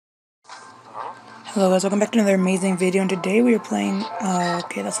Hello guys, welcome back to another amazing video, and today we are playing,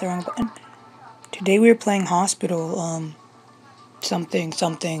 okay, that's the wrong button. Today we are playing Hospital, something,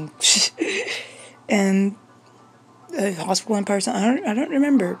 and, Hospital Empire, I don't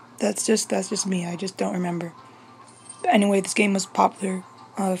remember. That's just me, I just don't remember. But anyway, this game was popular,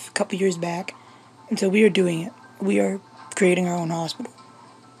 a couple years back, and so we are doing it. We are creating our own hospital.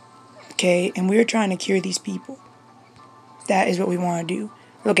 Okay, and we are trying to cure these people. That is what we want to do.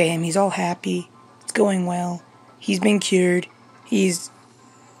 Look at him, he's all happy, it's going well, he's been cured, you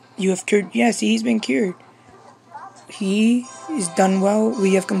have cured, yes, he's been cured. He is done well,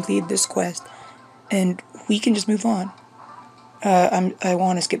 we have completed this quest, and we can just move on. I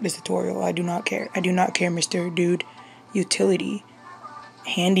want to skip this tutorial, I do not care, Mr. Dude. Utility.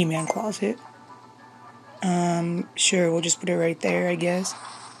 Handyman closet. Sure, we'll just put it right there, I guess.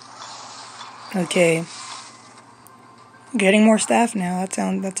 Okay. Getting more staff now,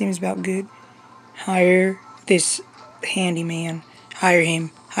 that seems about good. Hire this handyman. Hire him.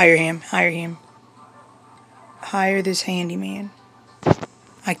 Hire this handyman.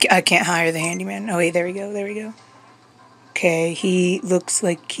 I can't hire the handyman. Oh wait, there we go. Okay, he looks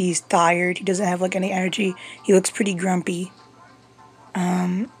like he's tired. He doesn't have like any energy. He looks pretty grumpy.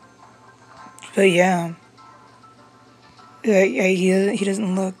 But yeah. He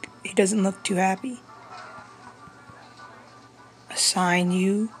doesn't look too happy. Assign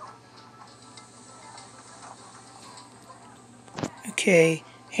you. Okay,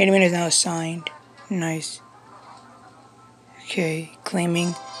 handyman is now assigned. Nice. Okay,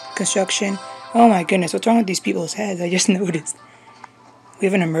 claiming construction. Oh my goodness, what's wrong with these people's heads? I just noticed. We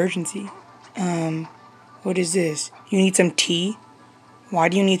have an emergency. What is this? You need some tea? Why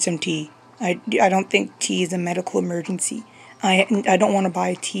do you need some tea? I don't think tea is a medical emergency. I don't want to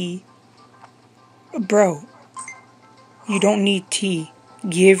buy tea. Bro, you don't need tea.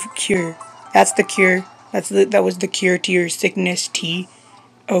 Give cure. That's the cure. That was the cure to your sickness, tea.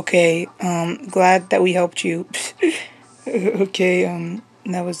 Okay, glad that we helped you. Okay,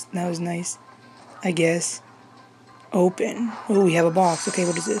 that was nice, I guess. Open. Oh, we have a box. Okay,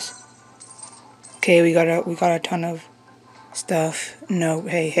 what is this? Okay, we got a ton of stuff. No,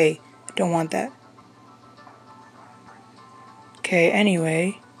 hey, don't want that. Okay,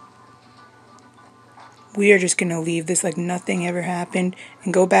 anyway, we are just gonna leave this like nothing ever happened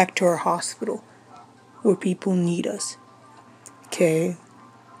and go back to our hospital where people need us. Okay.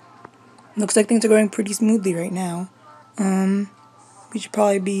 Looks like things are going pretty smoothly right now. We should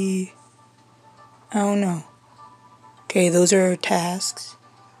probably be, I don't know. Okay, those are our tasks.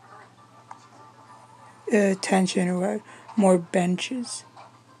 Attention or what? More benches.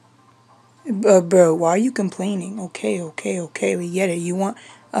 Bro, why are you complaining? Okay, we get it. You want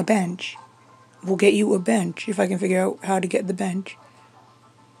a bench. We'll get you a bench if I can figure out how to get the bench.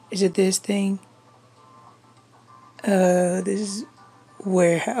 Is it this thing? This is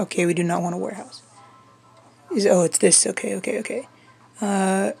warehouse. Okay, we do not want a warehouse. It's this. Okay.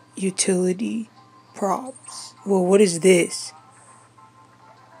 Utility props. Well, what is this?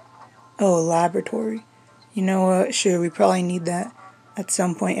 Oh, a laboratory. You know what? Sure, we probably need that at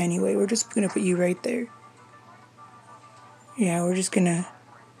some point anyway. We're just gonna put you right there. Yeah, we're just gonna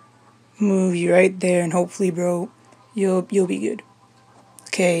move you right there, and hopefully, bro, you'll be good.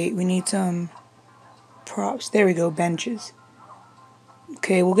 Okay, we need some props. There we go, benches.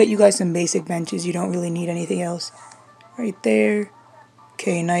 Okay, we'll get you guys some basic benches. You don't really need anything else. Right there.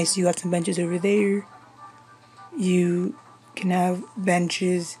 Okay, nice. You have some benches over there. You can have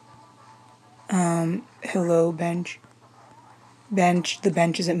benches. Hello, bench. Bench, the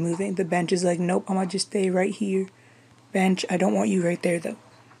bench isn't moving. The bench is like, nope, I'm gonna just stay right here. Bench, I don't want you right there, though.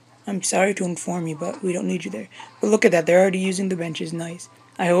 I'm sorry to inform you, but we don't need you there. But look at that, they're already using the benches, nice.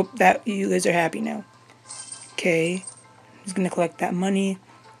 I hope that you guys are happy now. Okay, I'm just gonna collect that money.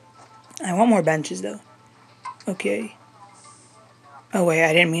 I want more benches, though. Okay. Oh, wait,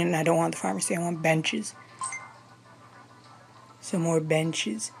 I don't want the pharmacy, I want benches. Some more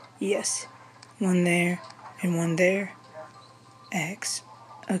benches. Yes. One there, and one there. X.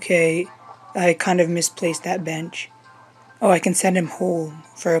 Okay, I kind of misplaced that bench. Oh, I can send him home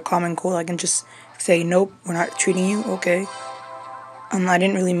for a common cold. I can just say, nope, we're not treating you. Okay. I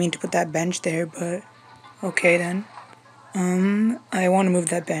didn't really mean to put that bench there, but okay then. I want to move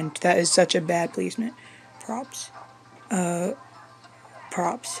that bench. That is such a bad placement. Props.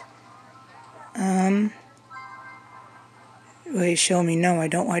 Props. Wait, show me. No, I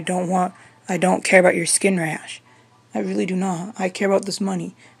don't care about your skin rash. I really do not. I care about this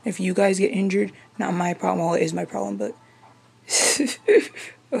money. If you guys get injured, not my problem. Well, it is my problem, but...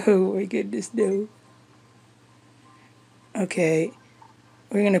 Oh my goodness, no. Okay.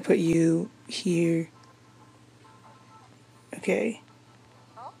 We're gonna put you here. Okay.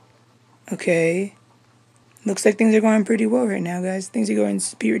 Okay. Looks like things are going pretty well right now, guys. Things are going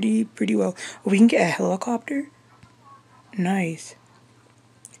pretty well. Oh, we can get a helicopter? Nice.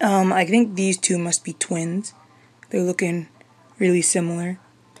 I think these two must be twins. They're looking really similar.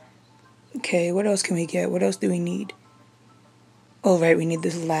 Okay, what else can we get? What else do we need? Oh, right, we need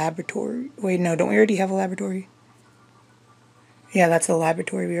this laboratory. Wait, no, don't we already have a laboratory? Yeah, that's a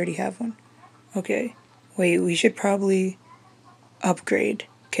laboratory. We already have one. Okay. Wait, we should probably upgrade.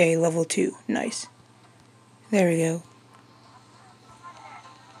 Okay, level 2. Nice. There we go.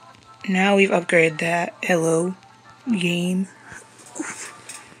 Now we've upgraded that. Hello, game.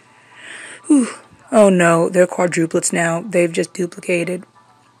 Whew. Oh no, they're quadruplets now. They've just duplicated.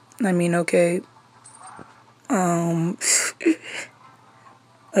 I mean, okay.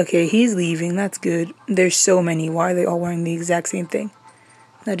 Okay, he's leaving. That's good. There's so many. Why are they all wearing the exact same thing?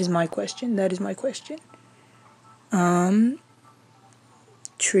 That is my question. That is my question.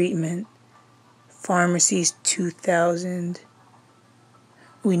 Treatment. Pharmacies 2,000.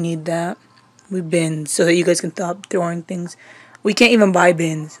 We need that. We bins so that you guys can stop throwing things. We can't even buy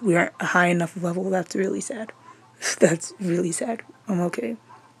bins. We aren't a high enough level. That's really sad. That's really sad. I'm okay.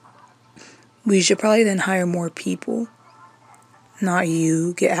 We should probably then hire more people. Not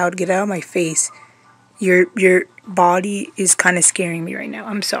you. Get out of my face. Your body is kind of scaring me right now.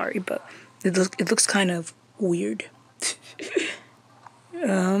 I'm sorry, but it looks kind of weird.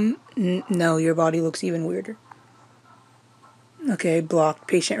 No, your body looks even weirder. Okay, blocked.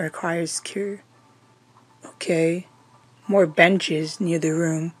 Patient requires cure. Okay. More benches near the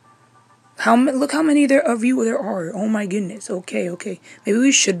room. Look how many of you there are. Oh my goodness. Okay. Maybe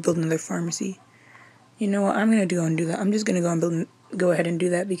we should build another pharmacy. You know what? I'm gonna go and do that. I'm just gonna go ahead and do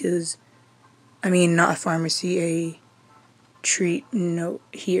that because, I mean, not a pharmacy, a this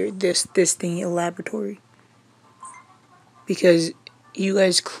thing, a laboratory. Because you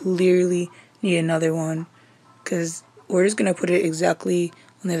guys clearly need another one. Because we're just gonna put it exactly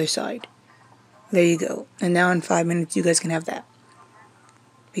on the other side. There you go. And now in 5 minutes, you guys can have that.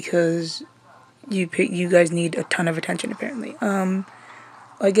 Because you guys need a ton of attention, apparently.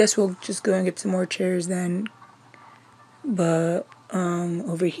 I guess we'll just go and get some more chairs then. But,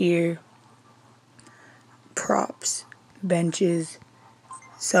 over here, props, benches.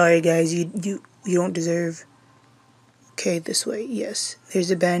 Sorry, guys, you don't deserve. Okay, this way, yes. There's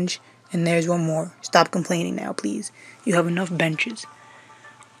a bench, and there's one more. Stop complaining now, please. You have enough benches.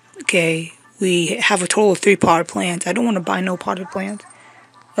 Okay, we have a total of 3 potted plants. I don't want to buy no potted plants.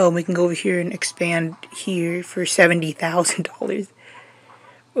 Oh, we can go over here and expand here for $70,000.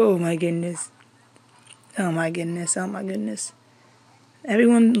 Oh my goodness. Oh my goodness. Oh my goodness.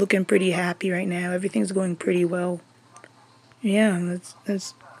 Everyone looking pretty happy right now. Everything's going pretty well. Yeah,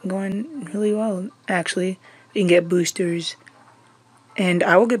 that's going really well. Actually, we can get boosters. And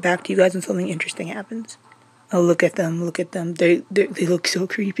I will get back to you guys when something interesting happens. Oh, look at them. Look at them. They look so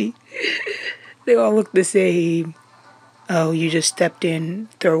creepy. They all look the same. Oh, you just stepped in.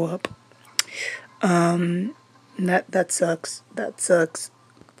 Throw up. That sucks. That sucks.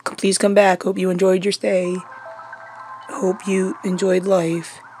 Please come back. Hope you enjoyed your stay. Hope you enjoyed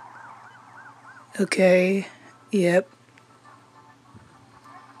life. Okay. Yep.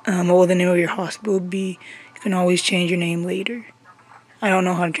 What will the name of your hospital be? You can always change your name later. I don't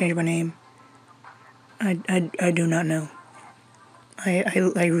know how to change my name. I do not know. I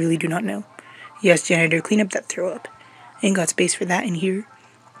really do not know. Yes, janitor, clean up that throw up. Ain't got space for that in here.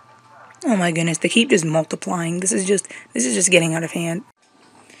 Oh my goodness, they keep just multiplying. This is just getting out of hand.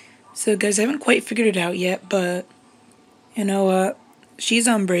 So guys, I haven't quite figured it out yet, but you know what? She's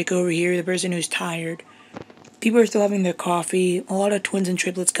on break over here, the person who's tired. People are still having their coffee. A lot of twins and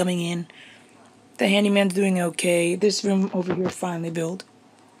triplets coming in. The handyman's doing okay. This room over here is finally built.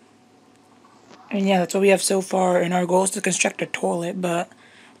 And yeah, that's what we have so far. And our goal is to construct a toilet, but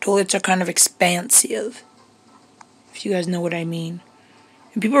toilets are kind of expansive. If you guys know what I mean.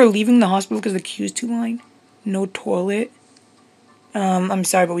 And people are leaving the hospital because the queue's too long. No toilet. I'm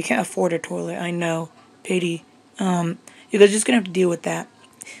sorry, but we can't afford a toilet. I know. Pity. You guys are just gonna have to deal with that.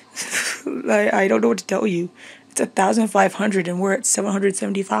 I don't know what to tell you. It's 1,500 and we're at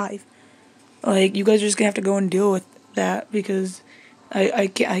 775. Like, you guys are just gonna have to go and deal with that because I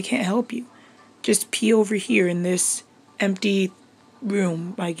can't help you. Just pee over here in this empty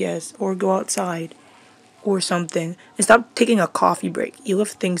room, I guess, or go outside or something. And stop taking a coffee break. You have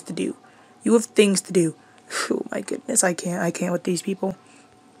things to do. You have things to do. Oh my goodness, I can't with these people.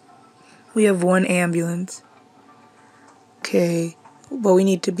 We have 1 ambulance. Okay, but we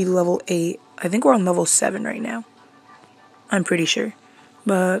need to be level 8. I think we're on level 7 right now. I'm pretty sure.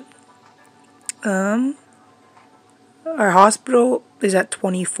 But Our hospital is at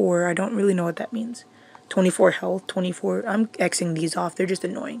 24. I don't really know what that means. 24 health, 24. I'm Xing these off. They're just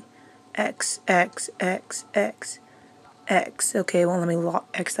annoying. X, X, X, X, X. Okay, well, let me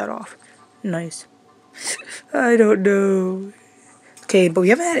X that off. Nice. I don't know. Okay, but we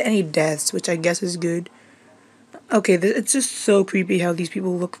haven't had any deaths, which I guess is good. Okay, it's just so creepy how these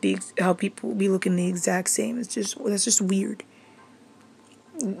people look how people be looking the exact same. That's just weird.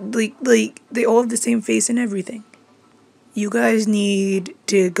 Like they all have the same face and everything. You guys need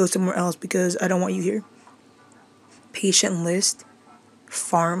to go somewhere else because I don't want you here. Patient list,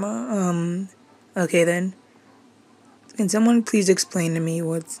 pharma. Okay then. Can someone please explain to me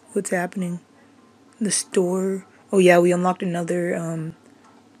what's happening? The store. Oh yeah, we unlocked another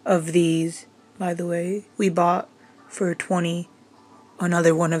of these. By the way, we bought for 20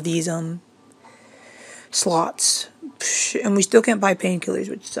 another one of these slots, and we still can't buy painkillers,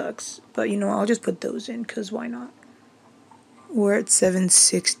 which sucks. But you know, I'll just put those in because why not? We're at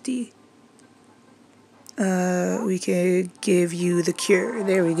 760. We could give you the cure.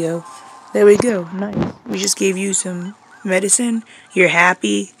 There we go. There we go. Nice. We just gave you some medicine. You're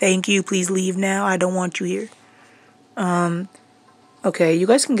happy. Thank you. Please leave now. I don't want you here. Okay, you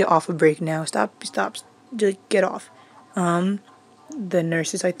guys can get off a break now. Stop. Just get off. The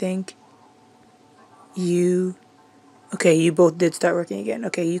nurses, I think. Okay, you both did start working again.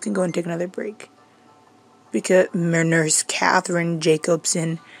 Okay, you can go and take another break. Because Nurse Catherine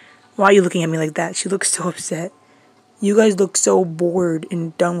Jacobson, why are you looking at me like that? She looks so upset. You guys look so bored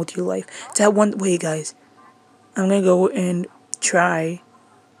and done with your life. Wait, guys. I'm gonna go and try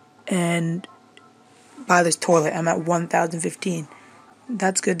and buy this toilet. I'm at 1,015.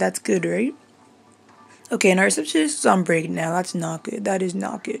 That's good, right? Okay, and our receptionist is on break now. That's not good. That is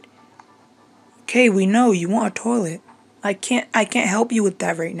not good. Okay, we know you want a toilet. I can't help you with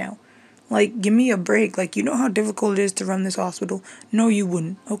that right now. Like, give me a break. Like, you know how difficult it is to run this hospital? No, you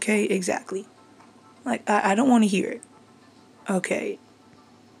wouldn't. Okay, exactly. Like, I don't want to hear it. Okay.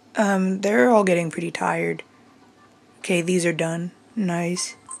 They're all getting pretty tired. Okay, these are done.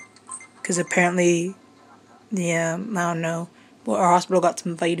 Nice. Because apparently, yeah, I don't know. Well, our hospital got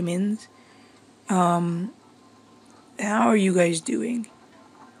some vitamins. How are you guys doing?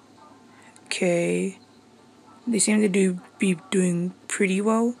 Okay. They seem to be doing pretty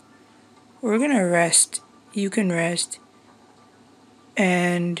well. We're gonna rest. You can rest.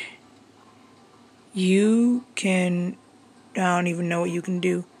 And you can... I don't even know what you can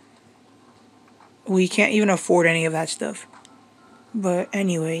do. We can't even afford any of that stuff. But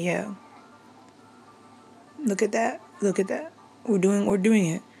anyway, yeah. Look at that. Look at that. We're doing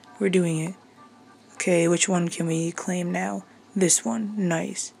it. We're doing it. Okay, which one can we claim now? This one.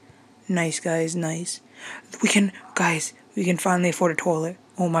 Nice. Nice, guys. Nice. We can finally afford a toilet.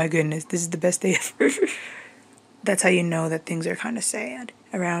 Oh my goodness, this is the best day ever. That's how you know that things are kind of sad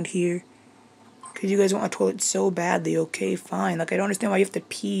around here. Because you guys want a toilet so badly. Okay, fine. Like, I don't understand why you have to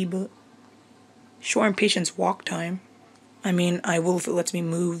pee, but... shorten patient's walk time. I mean, I will if it lets me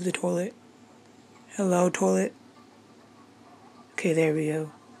move the toilet. Hello, toilet. Okay, there we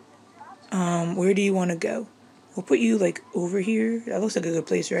go. Where do you want to go? We'll put you, like, over here. That looks like a good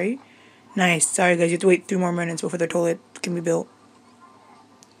place, right? Nice. Sorry, guys. You have to wait 3 more minutes before the toilet can be built.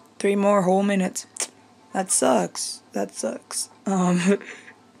 3 more whole minutes. That sucks. That sucks.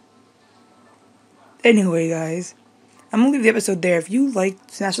 Anyway, guys. I'm gonna leave the episode there. If you like,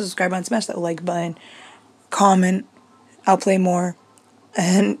 smash the subscribe button, smash that like button, comment. I'll play more.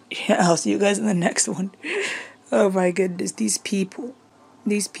 And yeah, I'll see you guys in the next one. Oh my goodness, these people.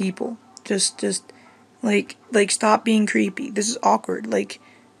 Just like stop being creepy. This is awkward. Like,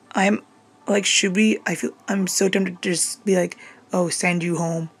 I'm I'm so tempted to just be like, oh, send you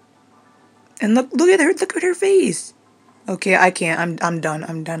home. And look at her face. Okay, I can't. I'm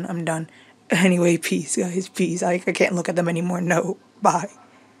done. Anyway, peace, guys. Peace. I can't look at them anymore. No. Bye.